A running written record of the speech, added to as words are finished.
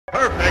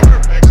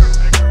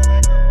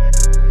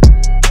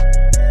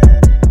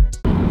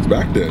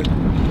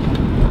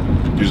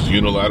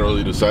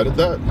unilaterally decided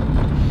that?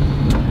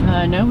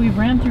 No, we've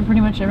ran through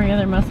pretty much every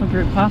other muscle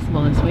group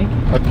possible this week.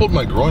 I pulled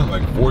my groin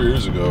like 4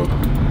 years ago,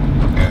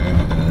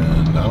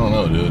 and I don't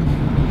know, dude.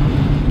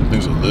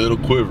 Things a little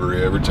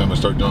quivery every time I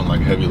start doing like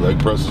heavy leg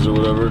presses or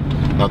whatever.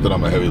 Not that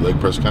I'm a heavy leg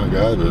press kind of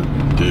guy, but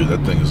dude,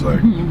 that thing is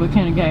like... What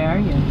kind of guy are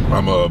you?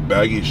 I'm a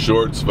baggy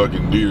shorts,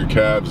 fucking do your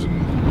calves and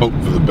hope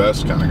for the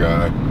best kind of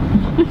guy.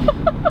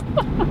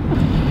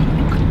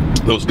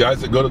 Those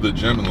guys that go to the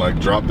gym and like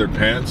drop their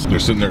pants, they're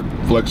sitting there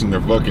flexing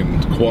their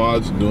fucking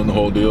quads and doing the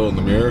whole deal in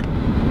the mirror.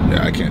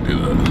 Yeah, I can't do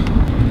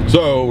that.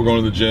 So we're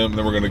going to the gym,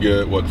 then we're gonna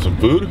get, what, some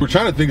food? We're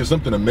trying to think of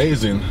something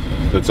amazing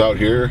that's out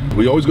here.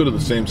 We always go to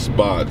the same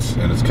spots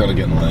and it's kind of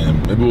getting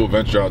lame. Maybe we'll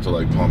venture out to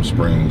like Palm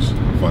Springs,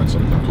 find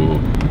something cool.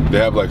 They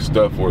have like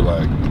stuff where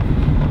like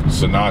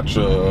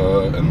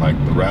Sinatra and like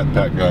the Rat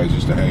Pack guys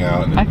used to hang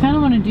out. I kind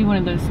of want to do one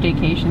of those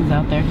staycations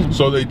out there.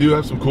 So they do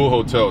have some cool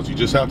hotels. You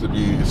just have to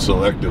be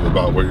selective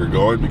about where you're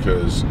going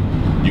because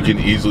you can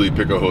easily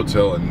pick a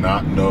hotel and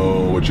not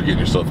know what you're getting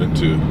yourself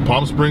into.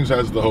 Palm Springs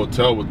has the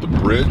hotel with the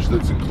bridge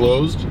that's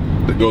enclosed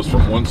that goes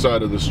from one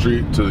side of the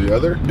street to the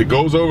other. It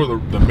goes over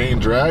the main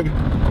drag,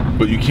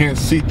 but you can't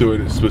see through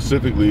it. It's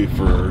specifically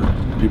for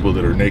people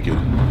that are naked.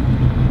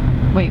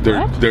 Wait,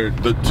 what?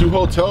 The two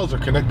hotels are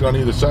connected on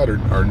either side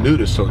are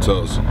nudist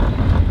hotels.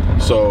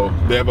 So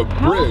they have a bridge.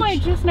 How am I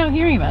just now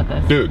hearing about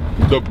this? Dude,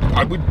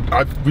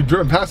 we've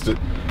driven past it.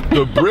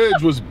 The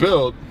bridge was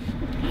built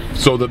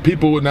so that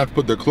people wouldn't have to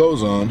put their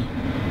clothes on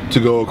to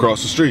go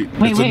across the street.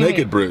 It's a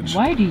naked bridge.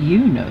 Why do you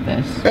know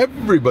this?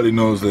 Everybody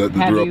knows that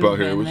they grew up out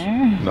here.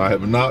 There? No, I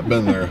have not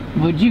been there.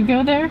 Would you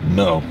go there?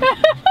 No.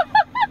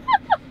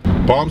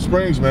 Palm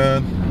Springs,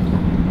 man.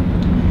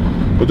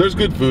 But there's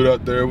good food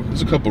out there.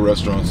 There's a couple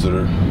restaurants that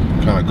are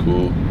kind of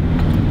cool.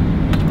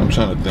 I'm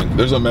trying to think.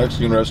 There's a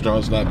Mexican restaurant,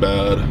 it's not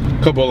bad.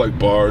 A couple of like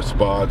bar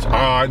spots.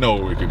 Ah, I know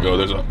where we could go.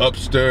 There's an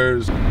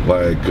upstairs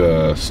like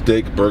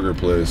steak burger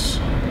place.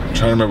 I'm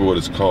trying to remember what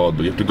it's called,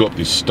 but you have to go up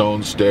these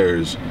stone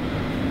stairs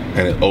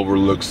and it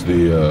overlooks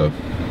the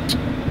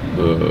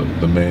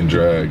main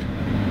drag.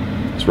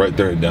 It's right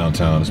there in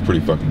downtown. It's pretty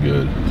fucking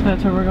good. So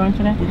that's where we're going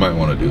today? We might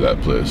want to do that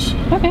place.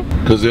 Okay.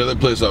 Because the other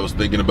place I was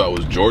thinking about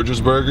was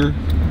George's Burger.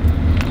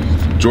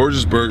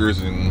 George's Burger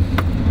is in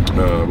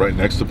right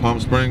next to Palm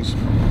Springs,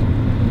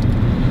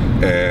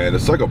 and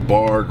it's like a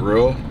bar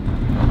grill.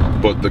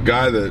 But the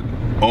guy that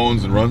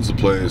owns and runs the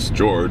place,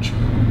 George,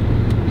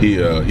 he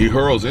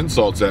hurls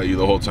insults at you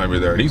the whole time you're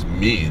there, and he's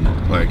mean.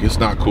 Like, it's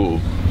not cool,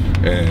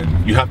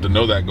 and you have to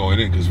know that going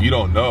in because if you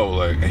don't know,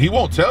 like, and he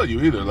won't tell you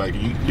either. Like,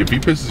 if he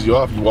pisses you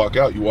off, you walk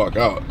out. You walk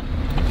out.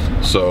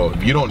 So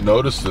if you don't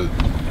notice that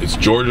it's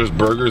George's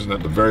Burgers and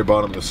at the very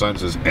bottom of the sign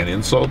says "and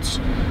insults,"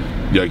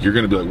 like, you're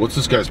gonna be like, what's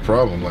this guy's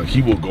problem? Like,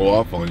 he will go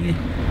off on you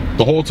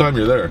the whole time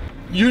you're there.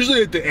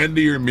 Usually at the end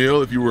of your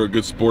meal, if you were a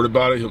good sport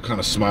about it, he'll kind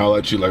of smile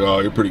at you like, oh,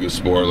 you're a pretty good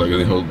sport. Like, and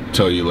then he'll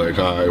tell you like,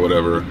 hi,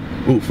 whatever.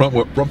 Ooh, front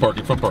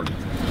parking.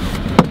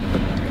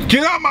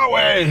 Get out my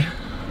way!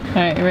 All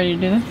right, you ready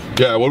to do this?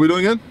 Yeah, what are we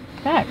doing again?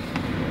 Back.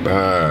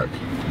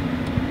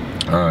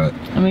 All right.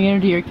 And we're gonna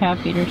do your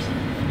calf beaters.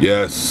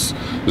 Yes.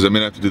 Does that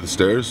mean I have to do the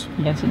stairs?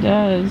 Yes, it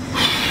does.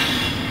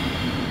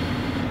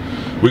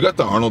 We got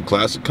the Arnold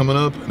Classic coming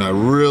up, and I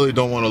really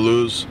don't want to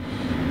lose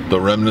the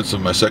remnants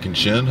of my second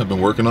chin. I've been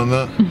working on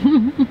that.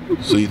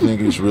 So you think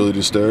it's really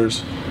just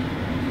stairs?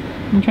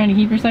 You trying to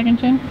keep your second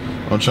chin?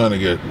 I'm trying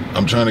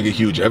to get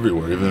huge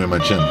everywhere, even in my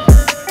chin.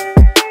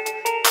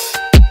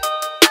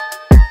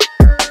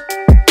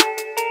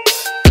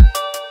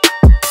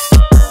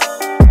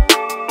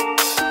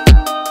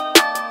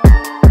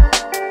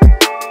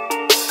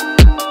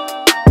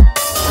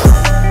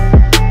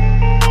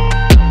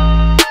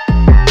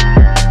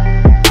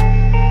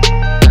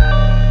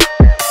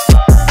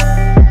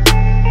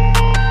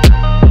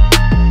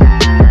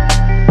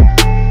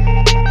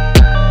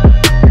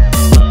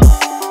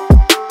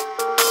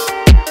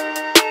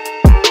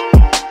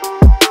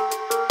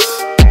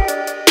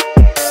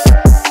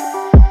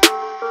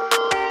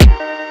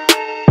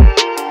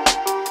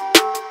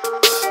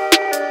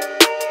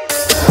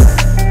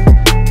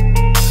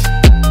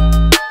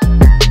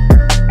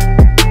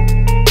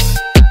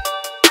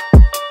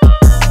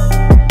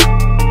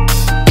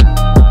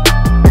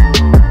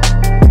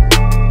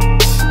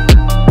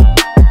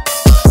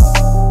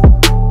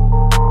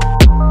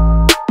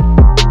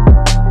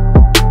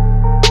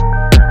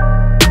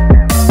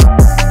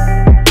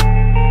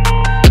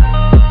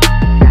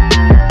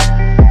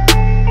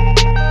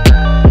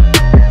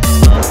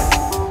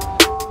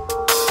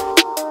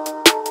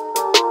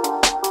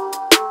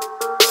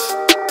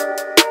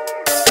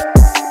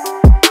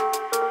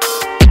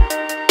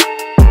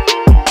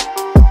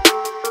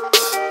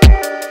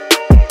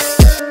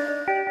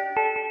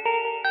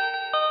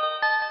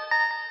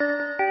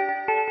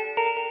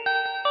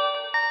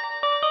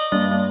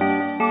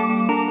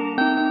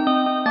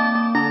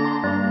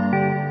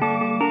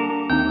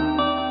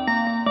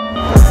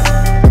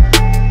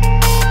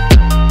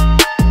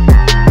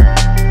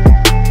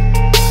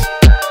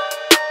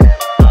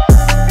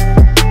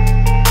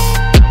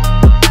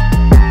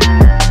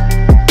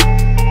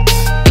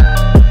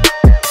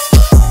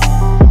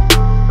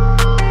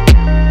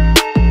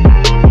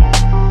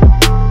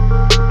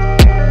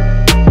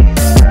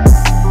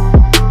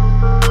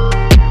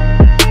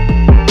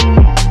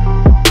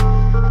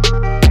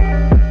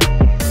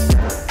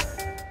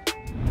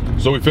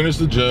 finished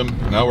the gym.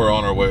 Now we're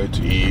on our way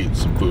to eat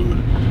some food.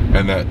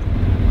 And that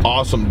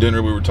awesome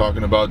dinner we were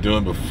talking about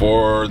doing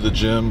before the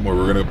gym, where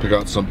we're gonna pick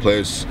out some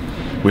place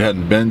we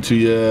hadn't been to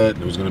yet.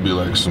 It was gonna be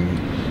like some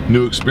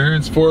new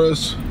experience for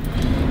us.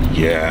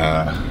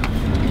 Yeah.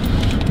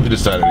 We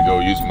decided to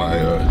go use my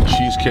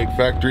Cheesecake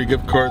Factory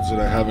gift cards that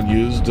I haven't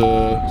used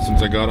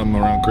since I got them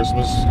around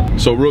Christmas.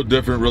 So real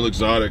different, real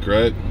exotic,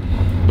 right?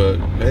 But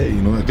hey,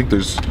 you know, I think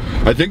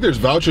there's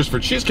vouchers for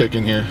cheesecake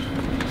in here,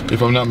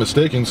 if I'm not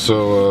mistaken.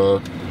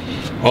 So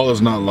all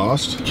is not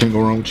lost. Can't go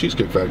wrong with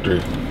Cheesecake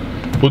Factory.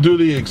 We'll do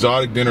the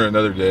exotic dinner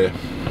another day.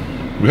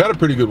 We had a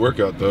pretty good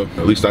workout though.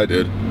 At least I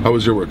did. How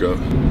was your workout?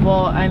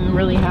 Well, I'm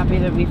really happy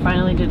that we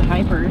finally did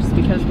hypers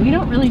because we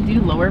don't really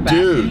do lower back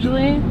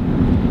usually.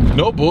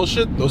 No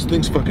bullshit. Those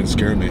things fucking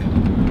scare me.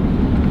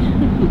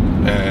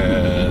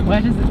 And why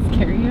does it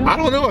scare you? I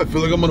don't know. I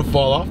feel like I'm gonna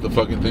fall off the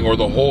fucking thing, or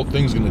the whole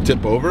thing's gonna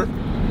tip over.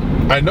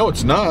 I know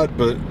it's not,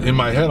 but in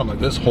my head I'm like,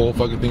 this whole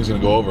fucking thing's gonna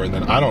go over, and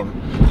then I don't.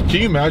 Can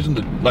you imagine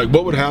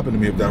what would happen to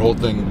me if that whole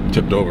thing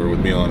tipped over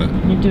with me on it?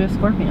 You'd do a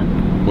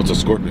scorpion. What's a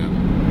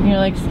scorpion? You know,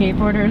 like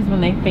skateboarders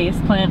when they face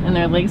plant and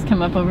their legs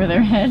come up over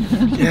their head.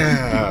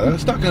 Yeah,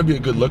 that's not gonna be a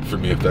good look for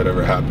me if that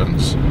ever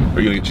happens.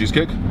 Are you gonna get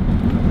cheesecake?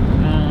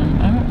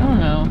 I don't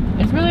know.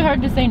 It's really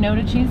hard to say no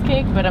to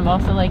cheesecake, but I'm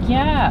also like,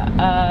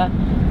 yeah,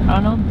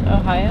 Arnold,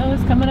 Ohio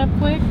is coming up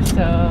quick,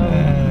 so.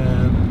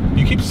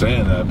 You keep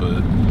saying that,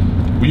 but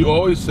we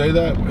always say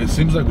that. It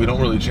seems like we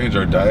don't really change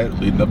our diet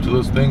leading up to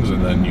those things,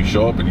 and then you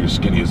show up and you're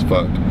skinny as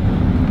fuck.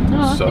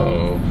 Oh,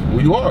 so,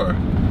 well, you are.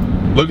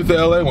 Look at the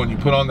LA one. You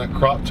put on that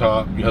crop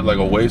top, you had like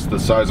a waist the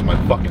size of my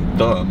fucking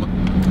thumb,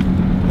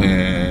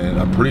 and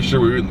I'm pretty sure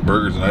we were eating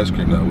burgers and ice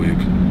cream that week.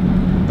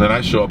 Then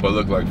I show up, I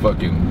look like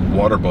fucking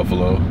water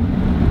buffalo.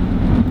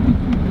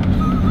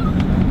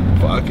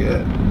 Fuck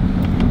it.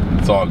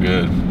 It's all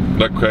good.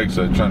 Like Craig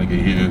said, trying to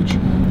get huge.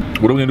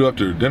 What are we gonna do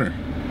after dinner?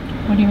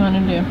 What do you want to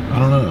do? I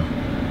don't know.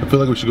 I feel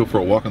like we should go for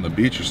a walk on the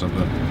beach or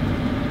something.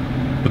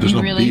 But there's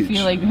no beach. You really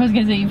feel like, I was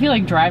gonna say, you feel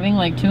like driving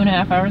like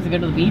 2.5 hours to go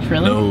to the beach,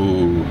 really?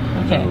 No.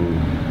 Okay.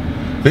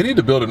 No. They need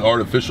to build an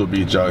artificial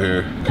beach out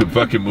here. Could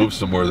fucking move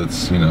somewhere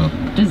that's, you know,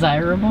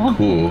 desirable.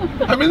 Cool.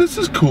 I mean, this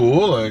is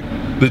cool. Like,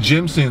 the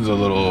gym scene's a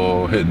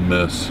little hit and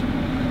miss.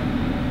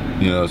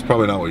 You know, it's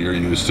probably not what you're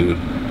used to.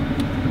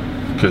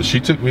 Because she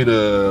took me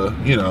to,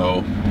 you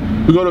know,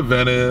 we go to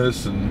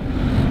Venice and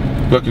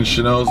fucking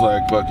Chanel's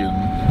like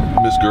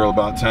fucking Miss Girl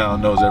about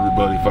town, knows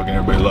everybody, fucking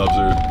everybody loves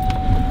her.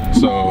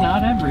 So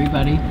not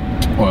everybody.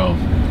 Well,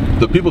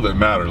 the people that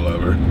matter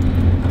love her.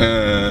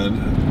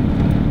 And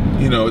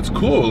you know, it's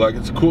cool, like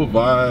it's a cool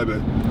vibe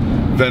at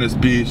Venice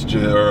Beach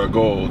or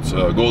Gold's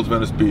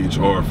Venice Beach,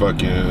 or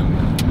fucking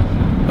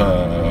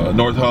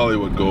North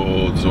Hollywood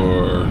Gold's,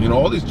 or you know,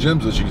 all these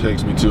gyms that she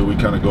takes me to. We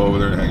kind of go over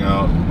there and hang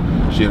out,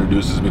 and she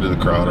introduces me to the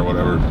crowd or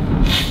whatever.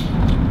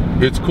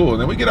 It's cool.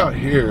 And then we get out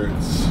here,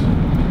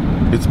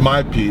 it's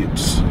my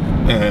peeps,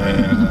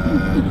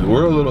 and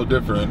we're a little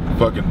different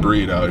fucking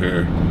breed out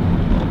here.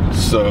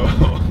 So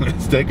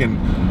it's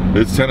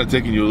kind of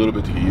taking you a little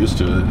bit to get used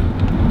to it.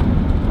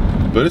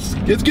 But it's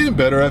getting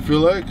better, I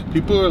feel like.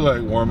 People are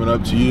like warming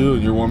up to you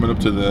and you're warming up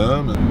to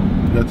them,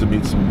 and you got to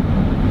meet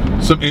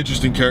some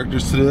interesting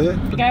characters today.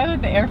 The guy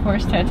with the Air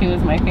Force tattoo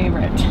is my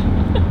favorite.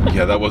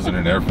 Yeah, that wasn't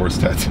an Air Force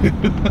tattoo.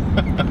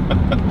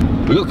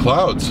 Look at the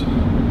clouds.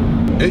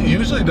 It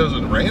usually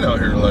doesn't rain out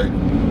here. Like,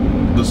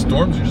 the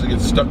storms usually get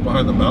stuck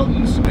behind the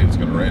mountains. I think it's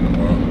gonna rain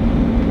tomorrow.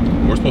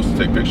 We're supposed to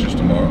take pictures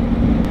tomorrow.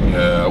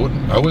 Yeah,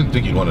 I wouldn't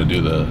think you'd want to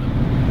do that.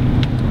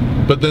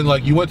 But then,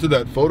 like, you went to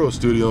that photo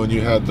studio and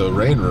you had the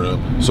rain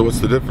room. So what's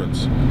the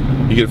difference?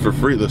 You get it for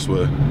free this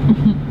way.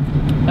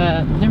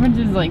 The difference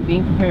is like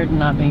being prepared and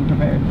not being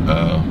prepared.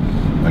 Oh,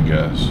 I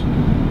guess.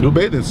 Do a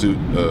bathing suit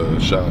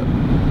shot.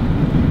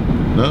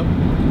 No?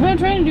 I'm not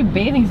trying to do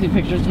bathing suit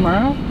pictures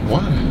tomorrow.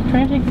 Why? I'm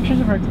trying to take pictures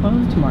of our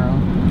clothes tomorrow.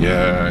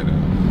 Yeah, I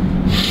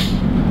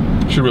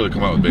know. Should really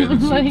come out with bathing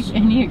suits. Like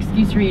any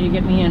excuse for you to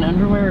get me in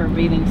underwear or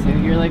bathing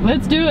suit. You're like,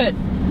 let's do it.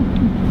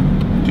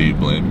 Do you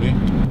blame me?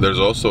 There's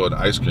also an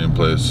ice cream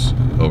place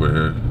over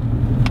here.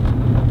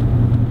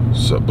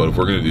 So, but if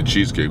we're gonna do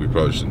cheesecake, we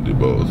probably shouldn't do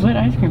both. What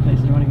ice cream place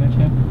do you want to go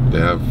to? They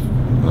have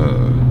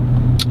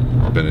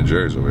Ben &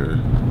 Jerry's over here.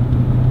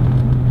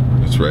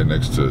 It's right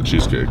next to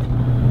cheesecake.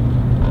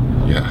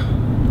 Yeah.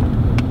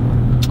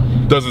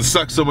 Doesn't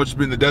suck so much to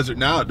be in the desert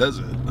now, does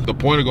it? The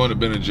point of going to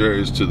Ben &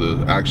 Jerry's to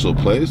the actual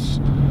place.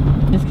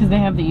 It's because they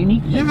have the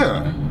unique thing.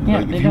 Yeah.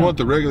 Like if you want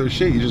the regular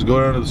shit, you just go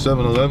down to the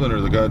 7-Eleven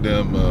or the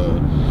goddamn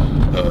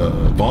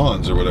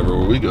Vons or whatever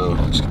where we go.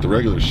 Just get the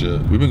regular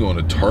shit. We've been going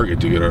to Target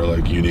to get our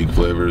like unique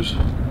flavors.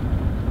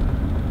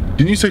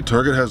 Didn't you say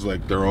Target has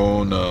like their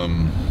own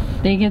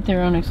They get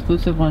their own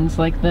exclusive ones,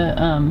 like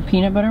the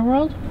peanut butter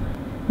world.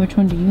 Which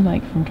one do you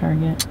like from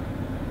Target?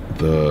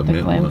 The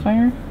mint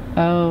Glamfire? one.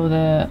 Oh,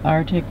 the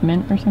Arctic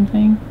mint or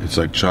something? It's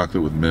like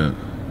chocolate with mint.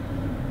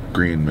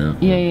 Green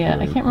mint. Yeah, yeah.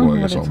 I can't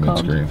remember what it's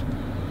called. Green.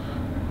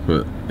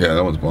 But yeah,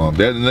 that one's bomb.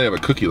 And they have a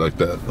cookie like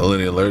that. A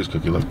Lenny and Larry's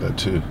cookie like that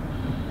too.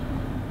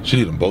 Should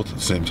eat them both at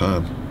the same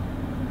time.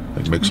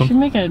 Like mix You them? should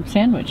make a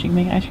sandwich. You can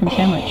make an ice cream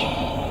sandwich.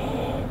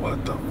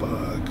 What the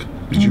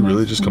fuck? Did you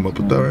really just come up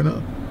with that right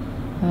now?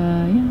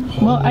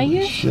 Yeah. Well, I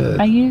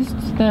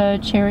used the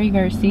Cherry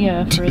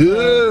Garcia for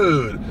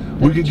the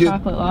we could get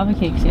chocolate lava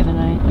cakes the other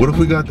night. What if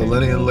we got the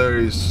Lenny and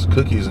Larry's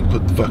cookies and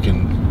put the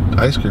fucking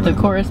ice cream in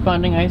The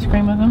corresponding ice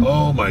cream with them?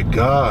 Oh my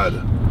god.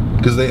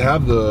 Because they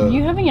have the... Are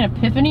you having an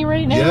epiphany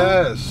right now?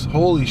 Yes.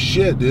 Holy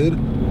shit, dude.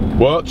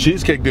 Well,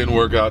 cheesecake didn't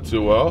work out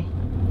too well.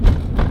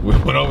 We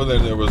went over there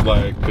and there was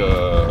like,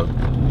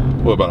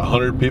 what, about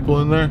 100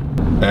 people in there?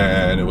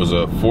 And it was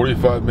a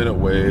 45-minute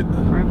wait.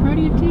 For a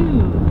party of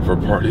two. For a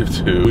party of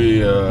two.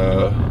 We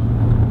are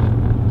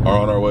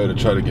on our way to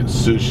try to get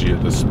sushi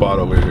at this spot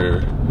over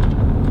here.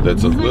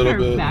 That's This a is little like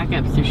bit... our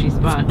backup sushi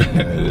spot.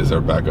 It is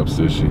our backup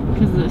sushi.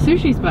 Because the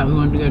sushi spot we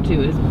wanted to go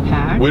to is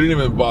packed. We didn't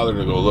even bother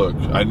to go look.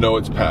 I know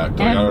it's packed.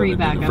 Like, Every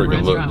backup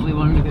restaurant we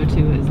wanted to go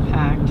to is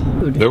packed.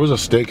 There was a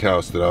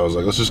steakhouse that I was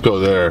like, let's just go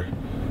there.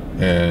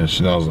 And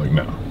Chanel's like,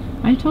 no.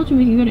 I told you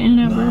we could go to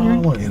In-N-Out Burger. No, I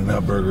don't want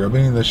In-N-Out Burger. I've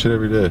been eating that shit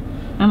every day.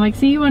 I'm like,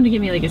 see, you wanted to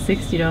give me like a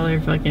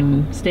 $60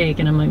 fucking steak.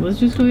 And I'm like, let's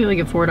just go get like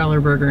a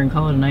 $4 burger and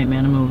call it a night,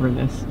 man. I'm over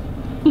this.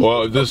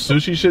 Well, if this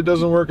sushi shit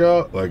doesn't work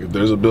out, like if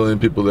there's a billion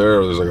people there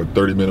or there's like a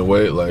 30-minute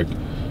wait, like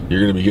you're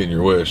gonna be getting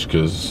your wish,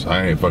 because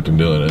I ain't fucking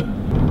doing it.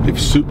 If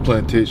Soup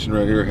Plantation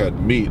right here had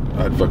meat,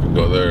 I'd fucking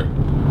go there.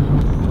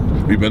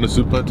 Have you been to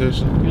Soup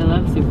Plantation? I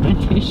love Soup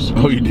Plantation.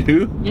 Oh, you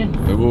do? Yes.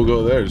 Maybe we'll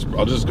go there.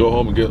 I'll just go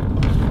home and get...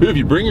 Dude, if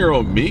you bring your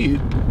own meat,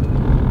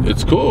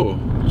 it's cool.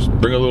 Just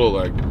bring a little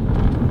like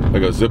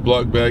a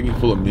Ziploc baggie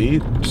full of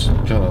meat. Just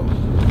kind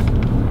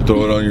of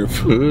throw it on your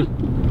food.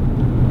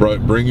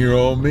 Right, bring your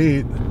own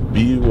meat.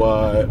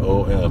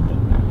 B-Y-O-M.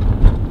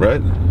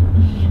 Right?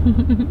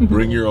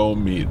 Bring your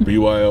own meat.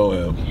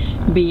 B-Y-O-M.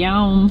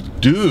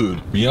 Biome. Dude,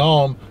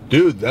 biome.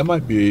 Dude, that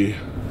might be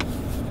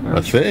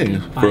a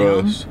thing for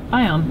us.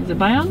 Biome. Is it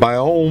biome?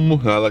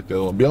 Biome. I like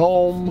that one.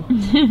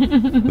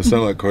 Biome. That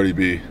sounded like Cardi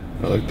B.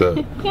 I like that.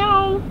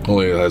 Biome.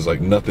 Only it has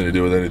like nothing to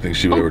do with anything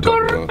she would ever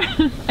talk about.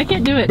 I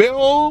can't do it.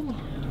 Biome.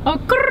 Oh,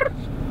 grrr.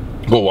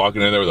 Go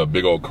walking in there with a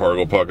big old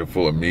cargo pocket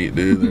full of meat,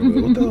 dude.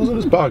 Like, what the hell's in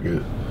his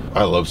pocket?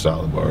 I love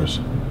salad bars.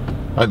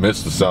 I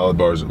miss the salad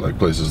bars at like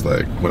places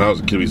like when I was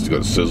a kid. We used to go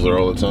to Sizzler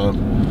all the time.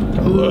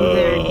 I love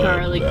their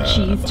garlic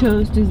cheese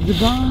toast is the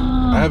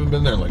bomb. I haven't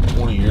been there in like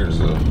 20 years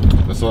though.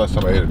 That's the last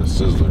time I ate at a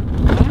Sizzler.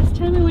 Last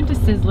time I went to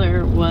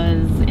Sizzler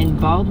was in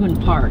Baldwin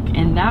Park,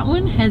 and that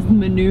one has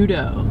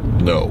menudo.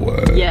 No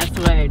way. Yes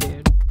way, dude.